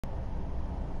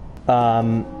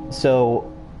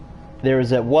So there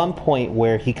was at one point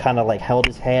where he kind of like held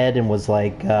his head and was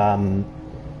like kind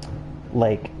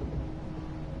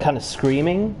of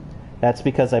screaming. That's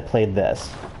because I played this.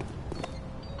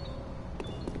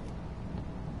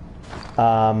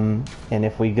 And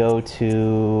if we go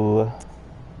to,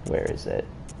 where is it?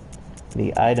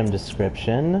 The item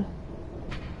description.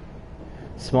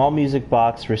 Small music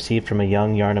box received from a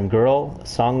young Yarnum girl.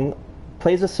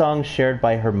 Plays a song shared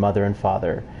by her mother and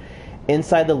father.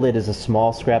 Inside the lid is a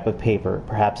small scrap of paper,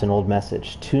 perhaps an old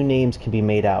message. Two names can be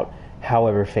made out,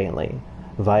 however faintly.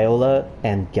 Viola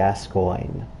and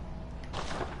Gascoigne.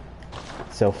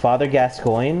 So Father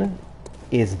Gascoigne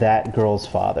is that girl's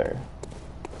father.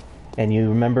 And you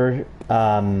remember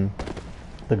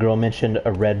the girl mentioned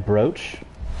a red brooch?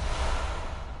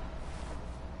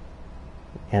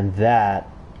 And that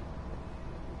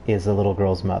is the little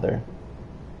girl's mother.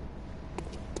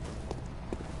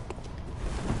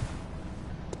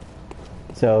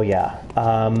 So yeah,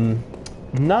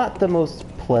 not the most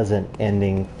pleasant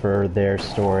ending for their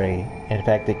story. In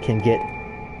fact, it can get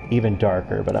even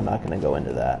darker, but I'm not going to go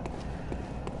into that.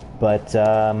 But,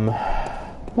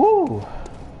 woo!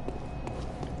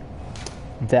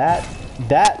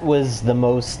 That was the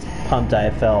most pumped I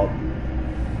felt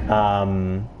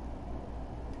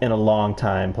in a long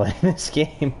time playing this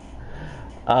game.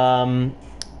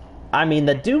 I mean,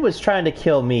 the dude was trying to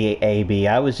kill me, AB.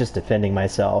 I was just defending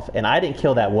myself, and I didn't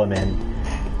kill that woman.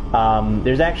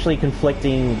 There's actually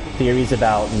conflicting theories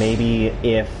about maybe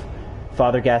if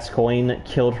Father Gascoigne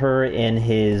killed her in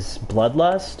his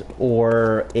bloodlust,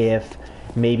 or if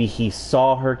maybe he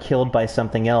saw her killed by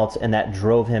something else and that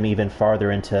drove him even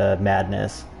farther into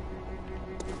madness.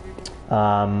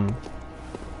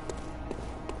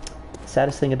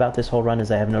 Saddest thing about this whole run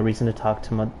is I have no reason to talk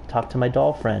to my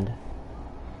doll friend.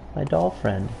 My doll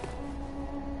friend.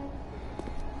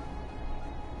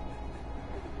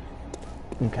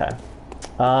 Okay.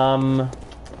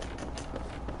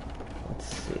 Let's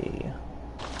see.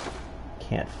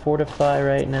 Can't fortify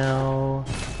right now.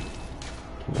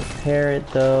 Can repair it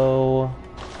though.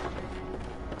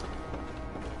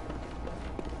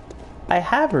 I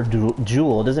have her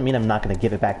jewel. Doesn't mean I'm not going to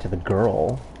give it back to the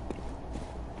girl.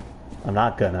 I'm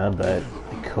not gonna, but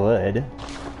I could.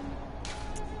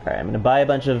 Alright, I'm going to buy a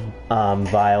bunch of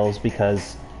vials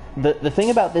because the thing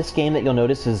about this game that you'll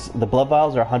notice is the blood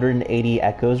vials are 180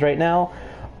 echoes right now.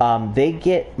 They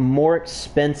get more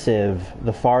expensive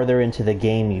the farther into the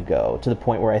game you go, to the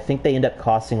point where I think they end up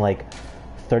costing like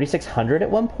 3,600 at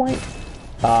one point.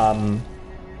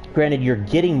 Granted, you're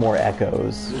getting more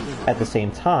echoes at the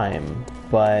same time,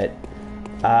 but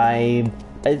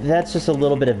that's just a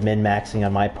little bit of min-maxing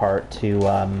on my part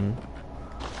to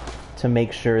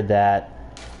make sure that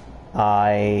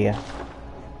I,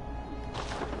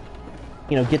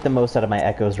 get the most out of my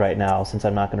echoes right now, since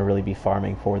I'm not going to really be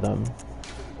farming for them.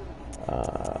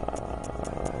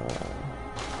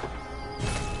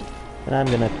 And I'm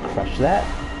going to crush that.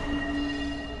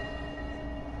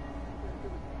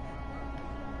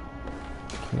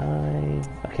 Can I?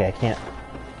 Okay, I can't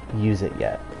use it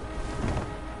yet.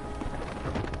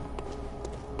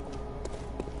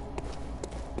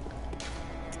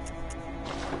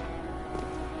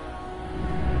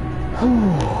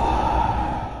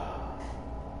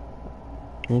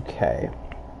 Okay.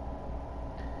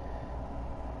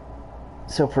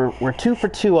 So we're 2 for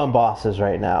 2 on bosses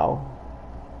right now.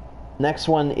 Next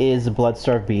one is the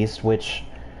Bloodstarved Beast, which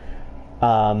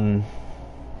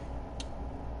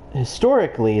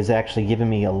historically has actually given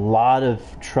me a lot of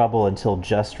trouble until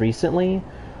just recently.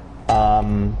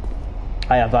 I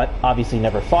have obviously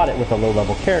never fought it with a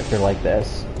low-level character like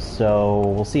this, so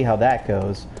we'll see how that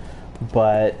goes.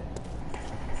 But,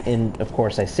 and of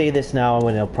course I say this now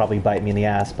and it'll probably bite me in the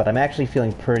ass, but I'm actually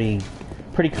feeling pretty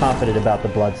confident about the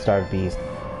Bloodstarved Beast.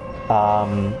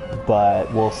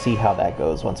 But we'll see how that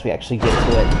goes once we actually get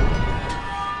to it.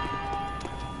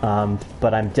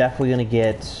 But I'm definitely going to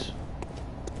get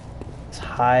as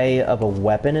high of a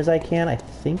weapon as I can. I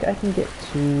think I can get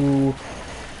to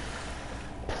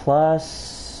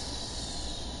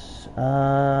plus...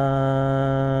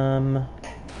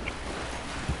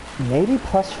 maybe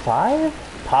plus 5?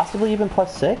 Possibly even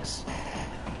plus 6?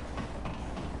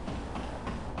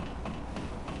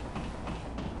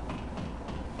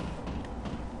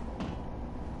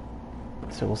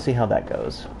 So we'll see how that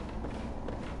goes.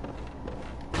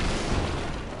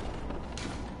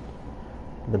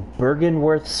 The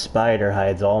Bergenworth spider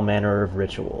hides all manner of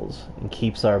rituals and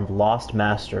keeps our lost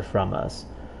master from us.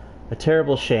 A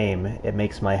terrible shame. It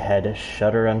makes my head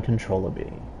shudder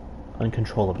uncontrollably.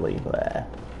 Uncontrollably. Bleh.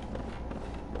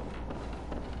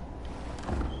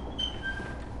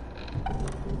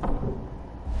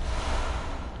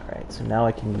 so now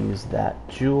I can use that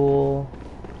jewel.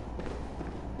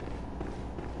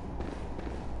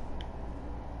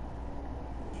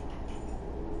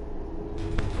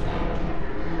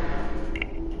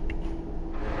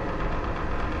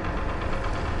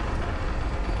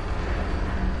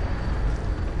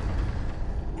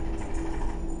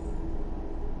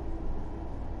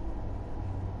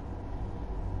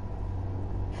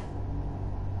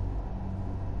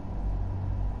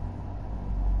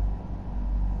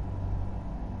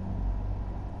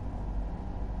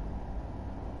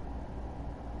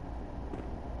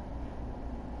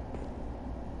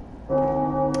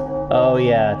 Oh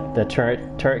yeah, the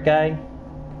turret guy.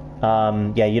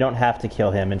 Yeah, you don't have to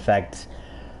kill him. In fact,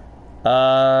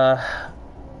 I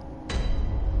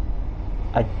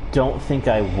don't think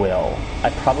I will. I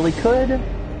probably could,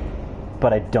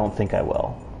 but I don't think I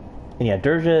will. And yeah,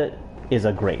 Durja is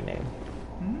a great name.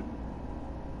 Hmm?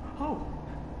 Oh,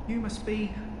 you must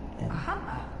be a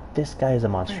hunter. This guy is a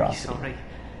Very monstrosity. sorry.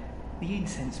 The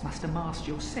incense must have masked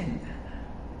your scent.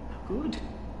 Good,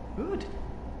 good.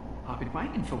 I've been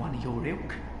waiting for one of your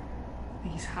ilk.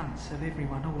 These hunts have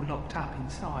everyone all locked up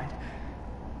inside,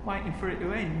 waiting for it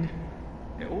to end.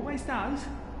 It always does,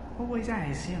 always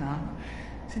has, you know,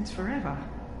 since forever.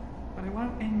 But it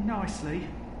won't end nicely,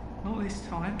 not this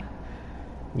time.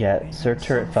 Yeah, Even Sir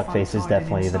Turret some Fuckface is folk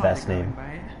definitely the hiding best inside are name.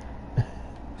 going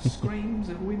bad. Screams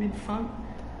of women folk.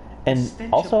 And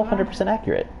stench also of blood. 100%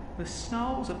 accurate. The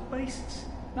snarls of beasts.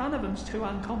 None of them's too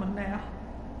uncommon now.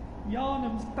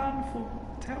 Yarnum's done for,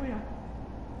 tell ya.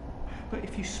 But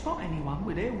if you spot anyone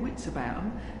with their wits about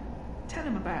them, tell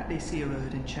them about this here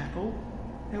Erden chapel.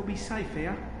 They'll be safe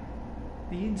here.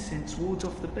 The incense wards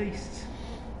off the beasts.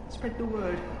 Spread the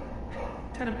word.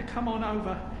 Tell them to come on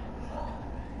over.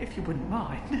 If you wouldn't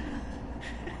mind.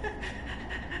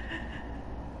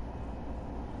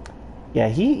 Yeah,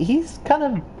 he's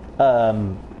kind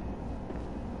of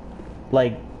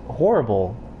like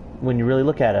horrible when you really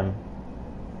look at him.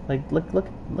 Like look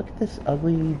at this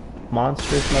ugly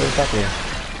monstrous motherfucker.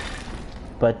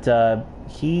 But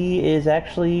he is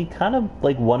actually kind of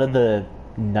like one of the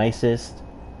nicest,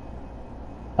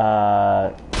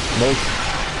 most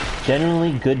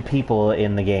genuinely good people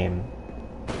in the game.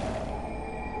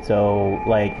 So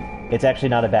like, it's actually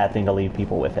not a bad thing to leave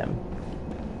people with him,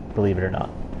 believe it or not.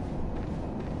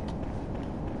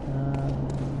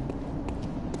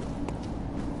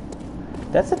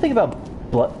 That's the thing about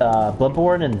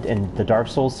Bloodborne and the Dark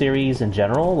Souls series in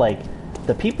general. Like,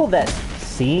 the people that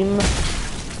seem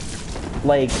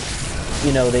like,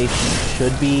 you know, they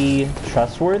should be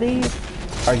trustworthy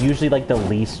are usually like the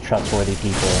least trustworthy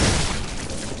people.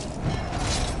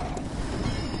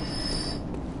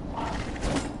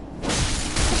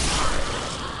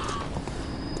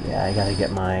 Yeah, I gotta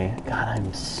get my... God,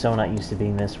 I'm so not used to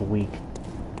being this weak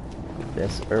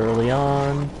this early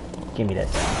on. Give me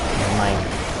this. Mine.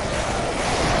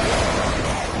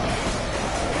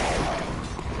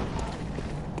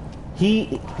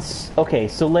 Okay,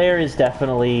 Solaire is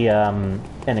definitely an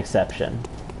exception.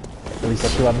 At least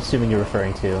that's who I'm assuming you're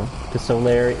referring to. Because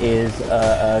Solaire is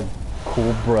a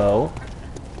cool bro.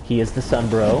 He is the sun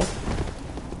bro.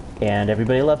 And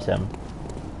everybody loves him.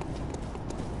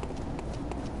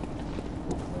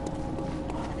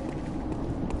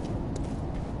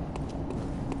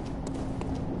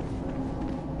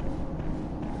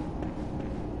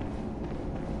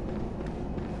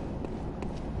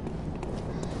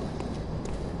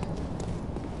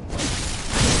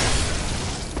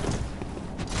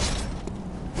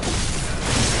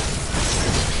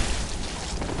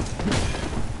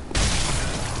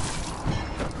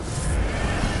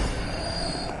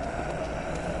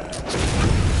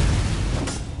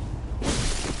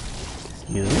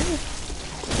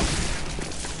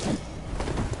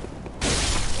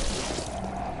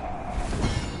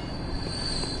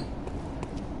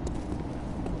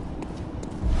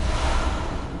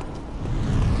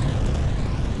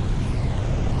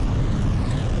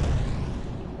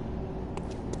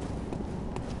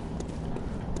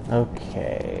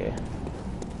 Okay.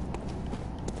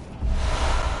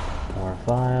 More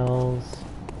vials.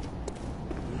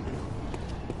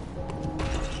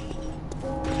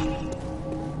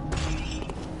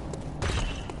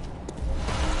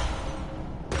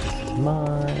 This is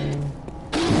mine.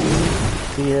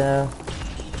 See ya.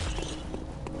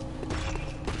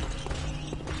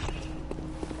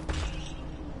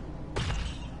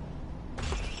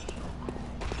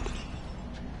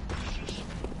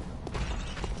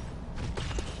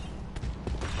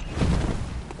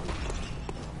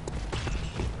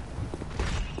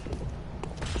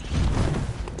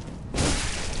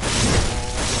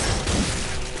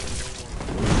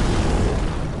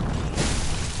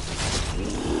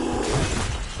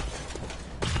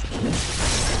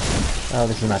 Oh,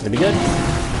 this is not gonna be good.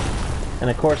 And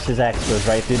of course his axe goes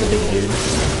right through the big dude.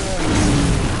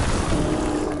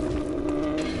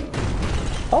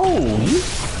 Oh, you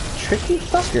tricky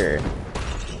fucker.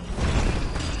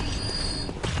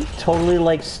 You totally,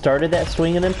 like, started that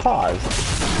swing and then paused.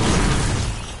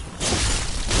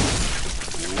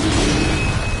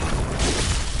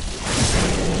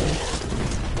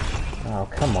 Oh,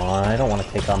 come on. I don't want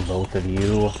to take on both of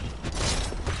you.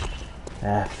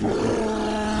 Ah, fuck it.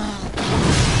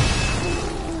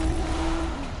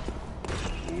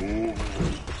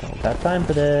 Don't got time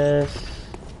for this.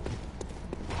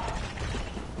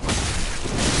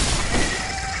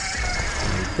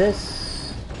 Need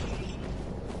this.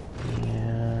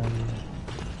 And...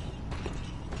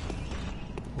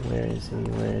 where is he?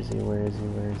 Where is he? Where is he?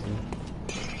 Where is he?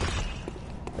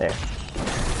 There.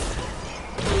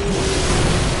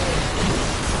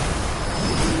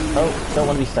 Oh, don't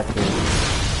want to be stuck here.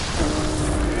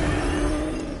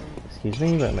 Excuse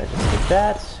me, but I'm going to just take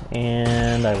that,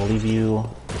 and I will leave you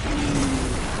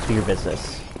to your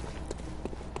business.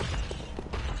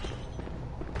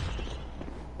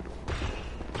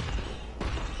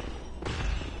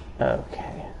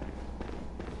 Okay.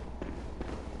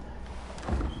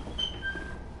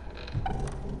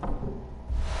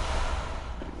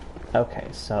 Okay,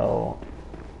 so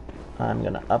I'm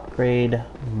gonna upgrade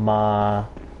my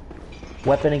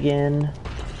weapon again,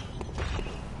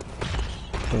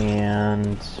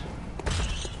 and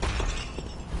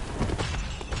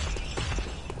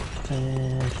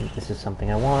I think this is something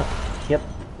I want. Yep.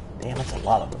 Damn, that's a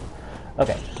lot of them.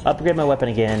 Okay, upgrade my weapon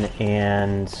again,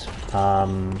 and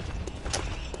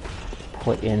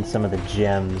put in some of the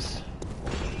gems.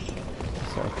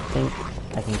 So I think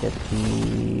I can get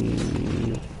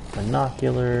the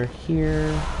binocular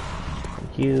here.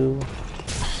 Thank you.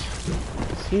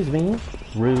 Excuse me.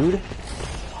 Rude.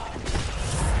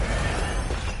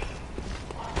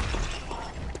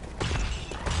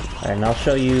 Alright, and I'll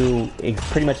show you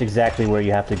pretty much exactly where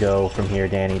you have to go from here,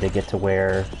 Danny, to get to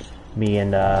where me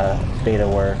and Beta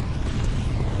were.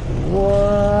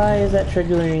 Why is that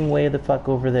triggering way the fuck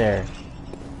over there?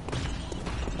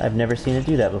 I've never seen it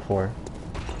do that before.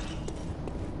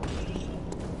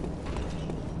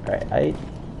 Alright,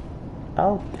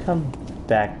 I'll come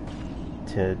back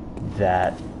to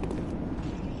that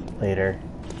later.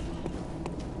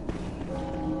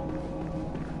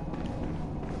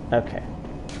 Okay.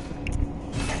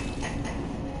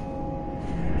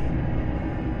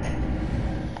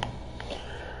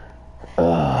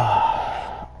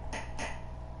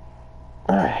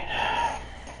 Alright.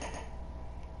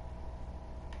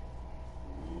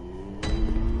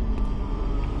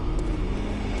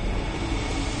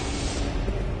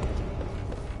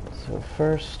 So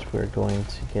first we're going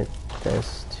to get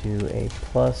this to a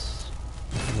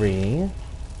 +3.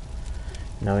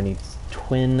 Now I need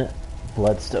twin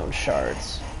bloodstone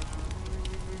shards.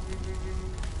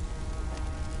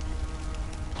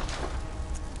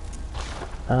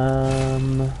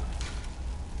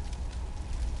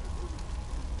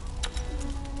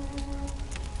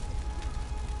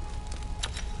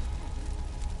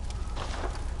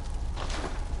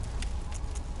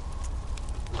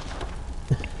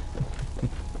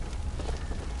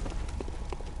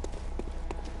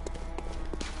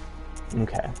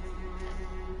 Okay.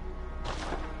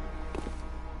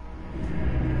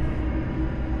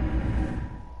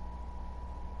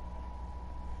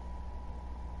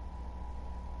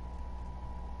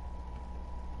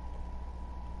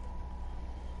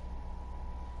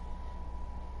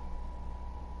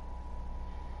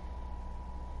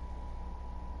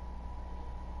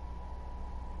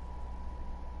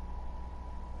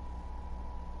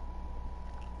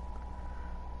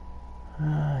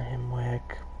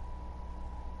 Himwick.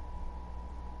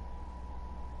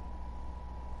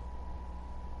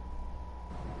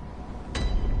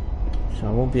 So I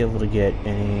won't be able to get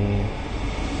any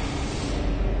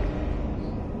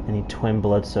twin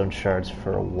bloodstone shards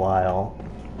for a while.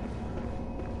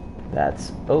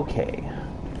 That's okay.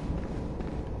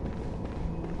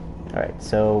 Alright,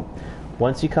 so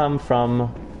once you come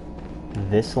from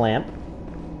this lamp,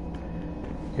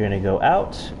 you're going to go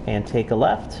out and take a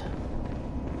left,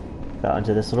 go out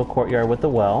into this little courtyard with the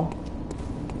well,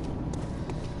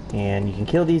 and you can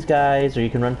kill these guys or you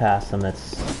can run past them.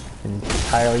 That's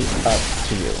entirely up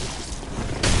to you.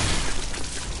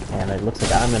 And it looks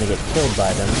like I'm going to get killed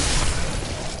by them.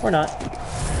 Or not.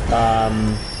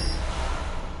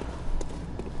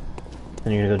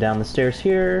 Then you're going to go down the stairs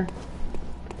here.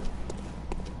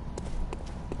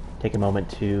 Take a moment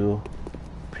to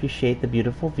appreciate the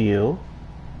beautiful view.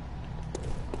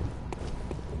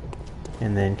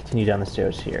 And then continue down the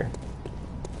stairs here.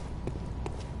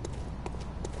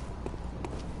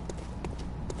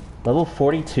 Level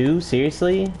 42?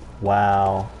 Seriously?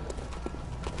 Wow.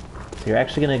 So you're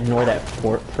actually going to ignore that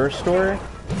first door?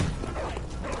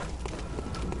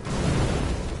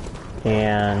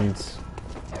 And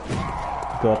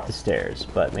go up the stairs.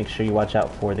 But make sure you watch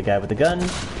out for the guy with the gun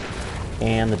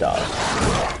and the dog.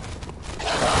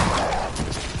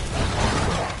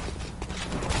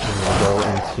 And we'll go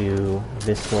into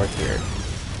this door here.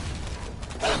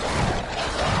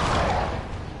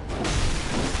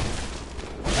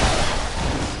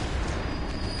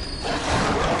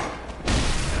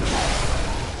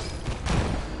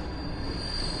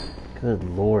 Good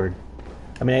lord.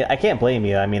 I mean, I can't blame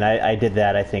you. I mean, I did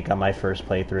that, I think, on my first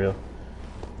playthrough.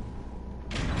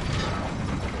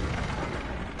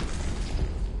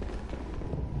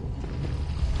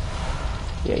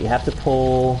 Yeah, you have to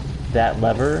pull that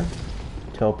lever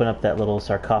to open up that little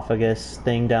sarcophagus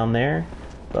thing down there.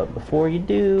 But before you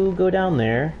do go down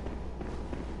there,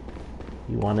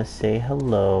 you want to say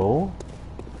hello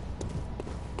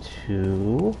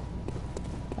to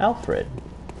Alfred.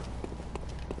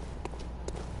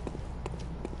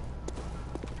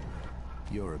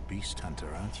 You're a beast hunter,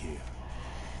 aren't you?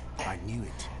 I knew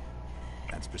it.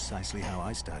 That's precisely how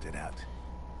I started out.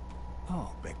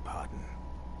 Oh, beg pardon.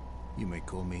 You may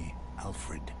call me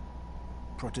Alfred,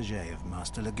 protege of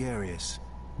Master Ligarius,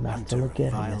 hunter of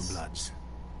vile bloods.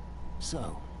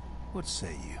 So, what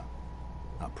say you?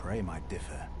 Our prey might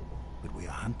differ, but we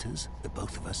are hunters, the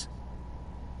both of us.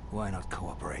 Why not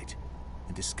cooperate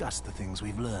and discuss the things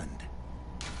we've learned?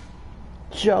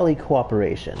 Jolly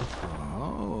cooperation.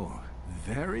 Oh,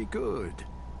 very good.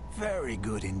 Very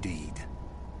good indeed.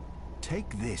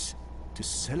 Take this to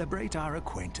celebrate our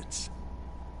acquaintance.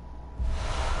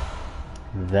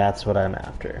 That's what I'm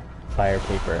after. Fire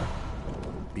paper.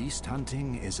 Beast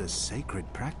hunting is a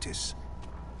sacred practice.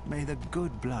 May the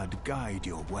good blood guide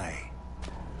your way.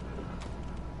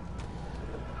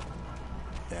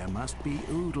 There must be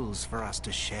oodles for us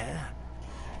to share.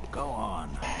 Go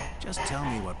on. Just tell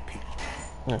me what people...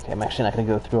 Okay, I'm actually not going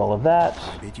to go through all of that.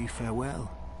 I bid you farewell.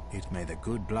 It may the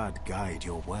good blood guide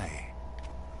your way.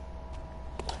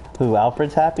 Who,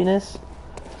 Alfred's happiness?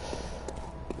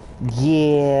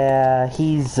 Yeah,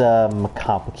 he's a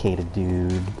complicated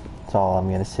dude. That's all I'm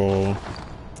gonna say.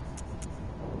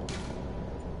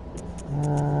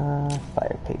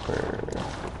 Fire paper.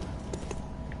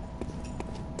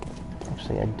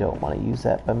 Actually, I don't want to use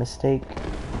that by mistake.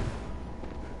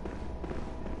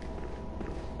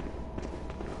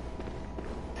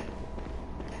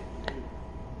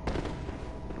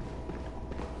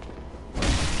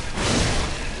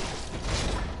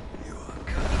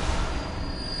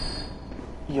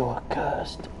 You're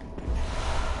cursed.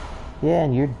 Yeah,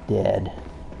 and you're dead.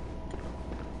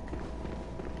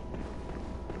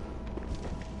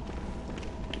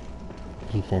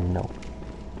 Ethan, no.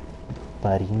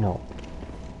 Buddy, no.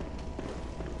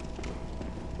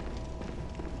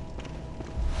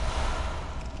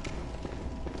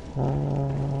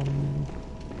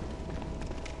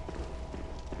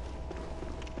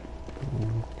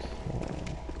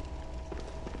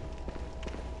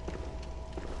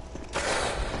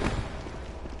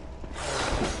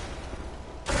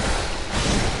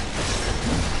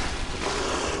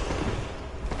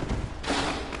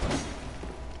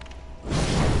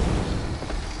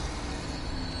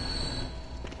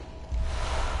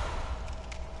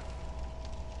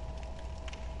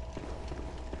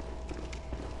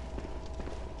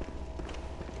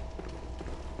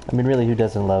 I mean, really, who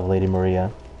doesn't love Lady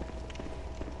Maria?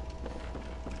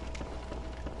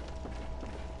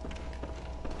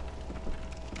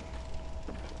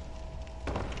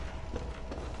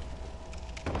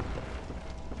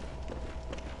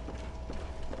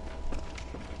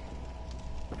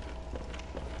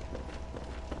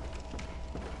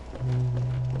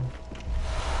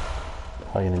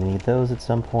 Probably gonna need those at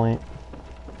some point.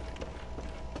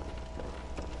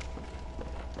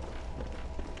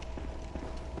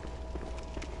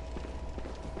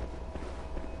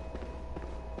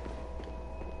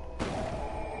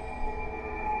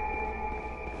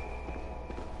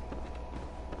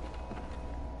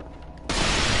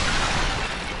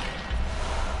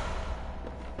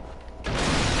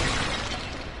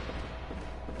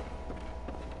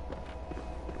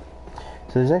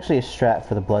 So there's actually a strat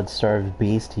for the blood-starved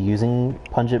beast using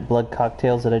pungent blood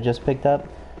cocktails that I just picked up.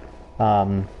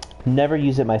 Never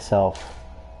use it myself.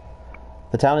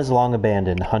 The town is long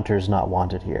abandoned, hunters not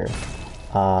wanted here.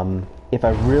 If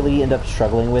I really end up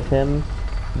struggling with him,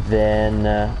 then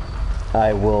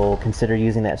I will consider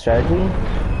using that strategy.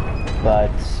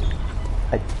 But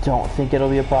I don't think it'll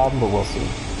be a problem, but we'll see.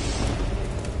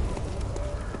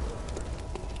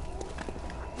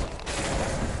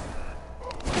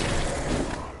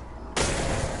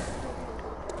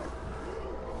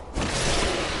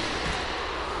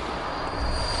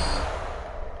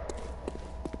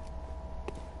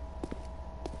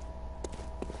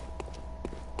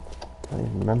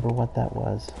 remember what that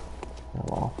was. Oh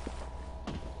well.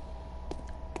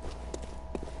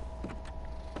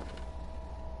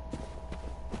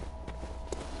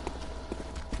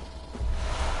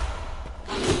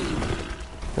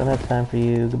 Don't have time for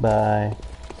you. Goodbye.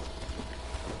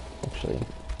 Actually,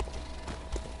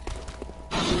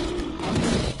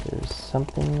 there's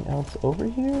something else over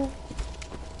here?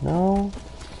 No?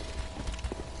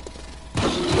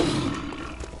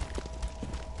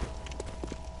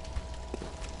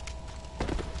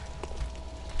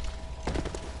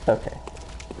 Okay.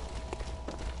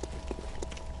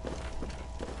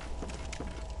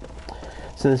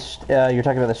 So this, you're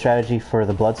talking about the strategy for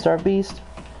the blood-starved beast?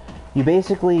 You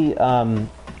basically,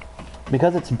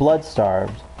 because it's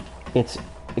blood-starved, it's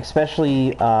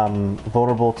especially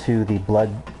vulnerable to the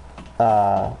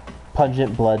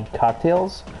pungent blood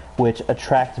cocktails, which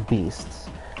attract beasts.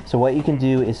 So what you can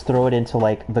do is throw it into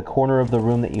like the corner of the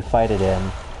room that you fight it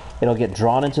in. It'll get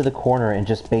drawn into the corner and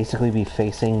just basically be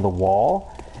facing the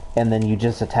wall, and then you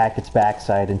just attack its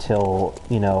backside until,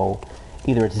 you know,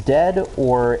 either it's dead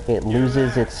or it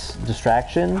loses its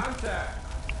distraction. Hunter!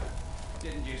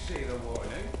 Didn't you see the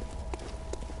warning?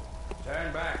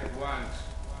 Turn back at once.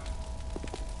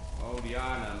 Old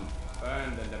Yarnum,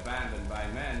 burned and abandoned by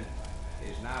men,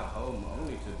 is now home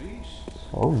only to beasts.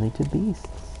 Only to beasts.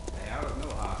 They are of no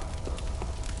harm.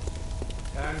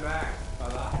 Turn back,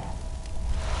 fella.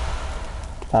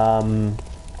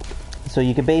 So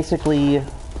you could basically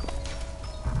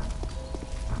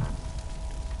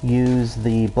use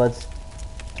the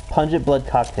pungent blood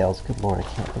cocktails. Good lord, I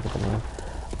can't think of the name.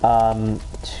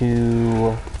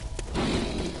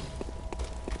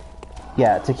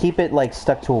 To keep it like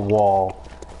stuck to a wall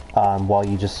while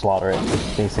you just slaughter it,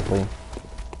 basically.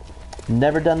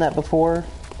 Never done that before.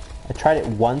 I tried it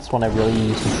once when I really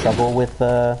used some trouble with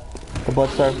the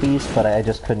blood-starved beast, but I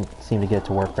just couldn't seem to get it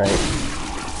to work right.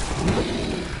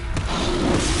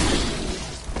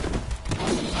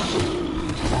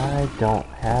 I don't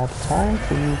have time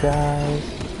for you guys.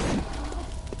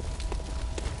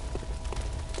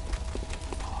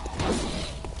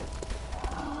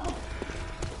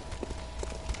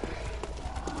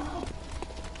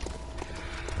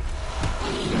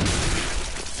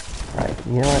 Alright,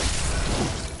 you know what?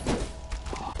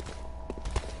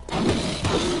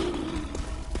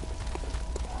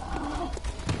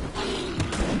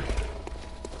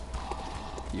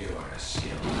 You are a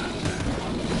skilled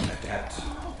hunter, adept,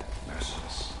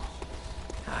 merciless.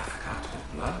 I've cut with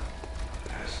blood,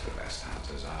 as the best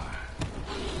hunters are.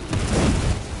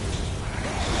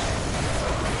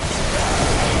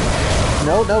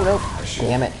 No.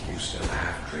 Damn it. You still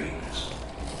have dreams.